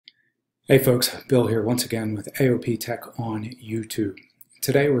Hey folks, Bill here once again with AOP Tech on YouTube.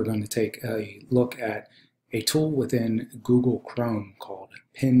 Today we're going to take a look at a tool within Google Chrome called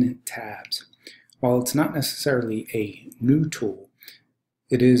Pin Tabs. While it's not necessarily a new tool,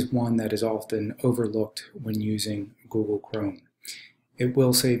 it is one that is often overlooked when using Google Chrome. It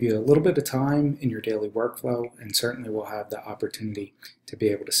will save you a little bit of time in your daily workflow and certainly will have the opportunity to be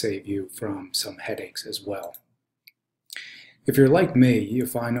able to save you from some headaches as well. If you're like me, you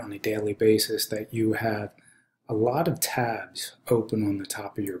find on a daily basis that you have a lot of tabs open on the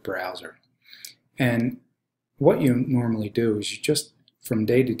top of your browser. And what you normally do is you just from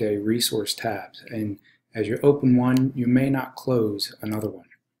day to day resource tabs, and as you open one, you may not close another one.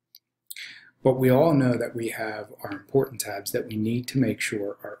 But we all know that we have our important tabs that we need to make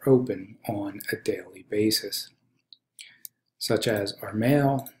sure are open on a daily basis, such as our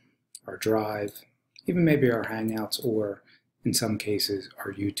mail, our drive, even maybe our Hangouts, or in some cases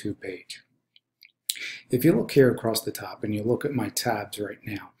our YouTube page. If you look here across the top and you look at my tabs right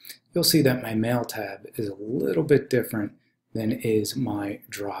now, you'll see that my mail tab is a little bit different than is my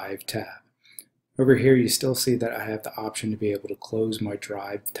drive tab. Over here you still see that I have the option to be able to close my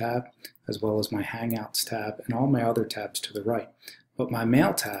drive tab as well as my Hangouts tab and all my other tabs to the right. But my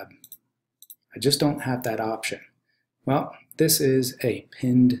mail tab, I just don't have that option. Well, this is a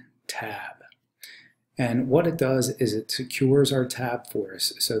pinned tab. And what it does is it secures our tab for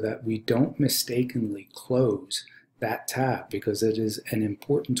us so that we don't mistakenly close that tab, because it is an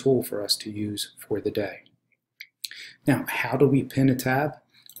important tool for us to use for the day. Now, how do we pin a tab?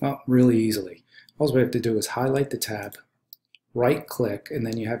 Well, really easily. All we have to do is highlight the tab, right click, and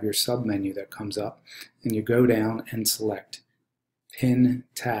then you have your sub menu that comes up, and you go down and select Pin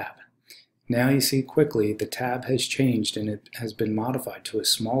Tab. Now you see quickly the tab has changed and it has been modified to a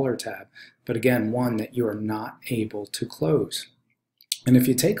smaller tab, but again, one that you are not able to close. And if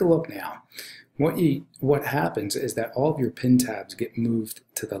you take a look now, what happens is that all of your pin tabs get moved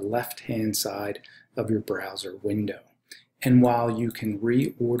to the left-hand side of your browser window. And while you can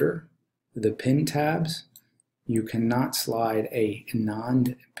reorder the pin tabs, you cannot slide a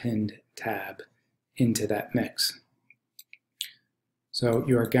non-pinned tab into that mix. So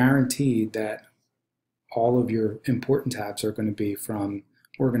you are guaranteed that all of your important tabs are going to be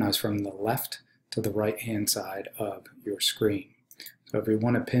organized from the left to the right hand side of your screen. So if we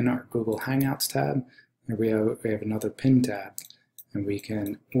want to pin our Google Hangouts tab, we have another pin tab, and we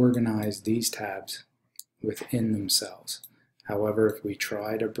can organize these tabs within themselves. However, if we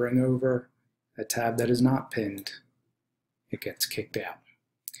try to bring over a tab that is not pinned, it gets kicked out.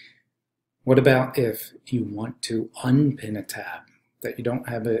 What about if you want to unpin a tab that you don't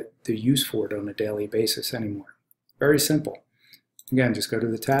have the use for it on a daily basis anymore? Very simple. Again, just go to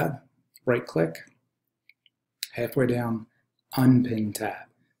the tab, right click, halfway down, unpin tab.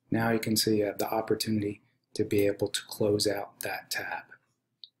 Now you can see you have the opportunity to be able to close out that tab.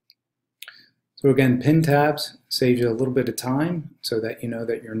 So again, pin tabs saves you a little bit of time so that you know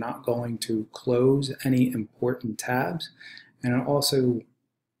that you're not going to close any important tabs, and it also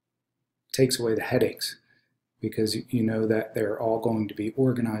takes away the headaches, because you know that they're all going to be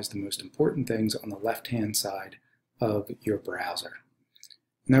organized, the most important things, on the left-hand side of your browser.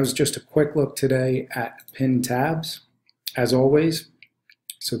 And that was just a quick look today at pin tabs. As always,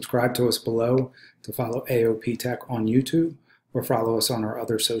 subscribe to us below to follow AOP Tech on YouTube, or follow us on our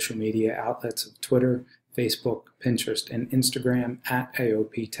other social media outlets of Twitter, Facebook, Pinterest, and Instagram at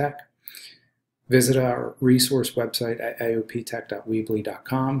AOP Tech. Visit our resource website at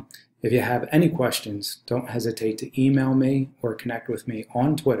aoptech.weebly.com. If you have any questions, don't hesitate to email me or connect with me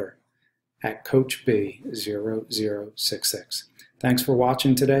on Twitter at CoachB0066. Thanks for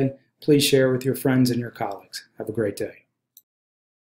watching today. Please share with your friends and your colleagues. Have a great day.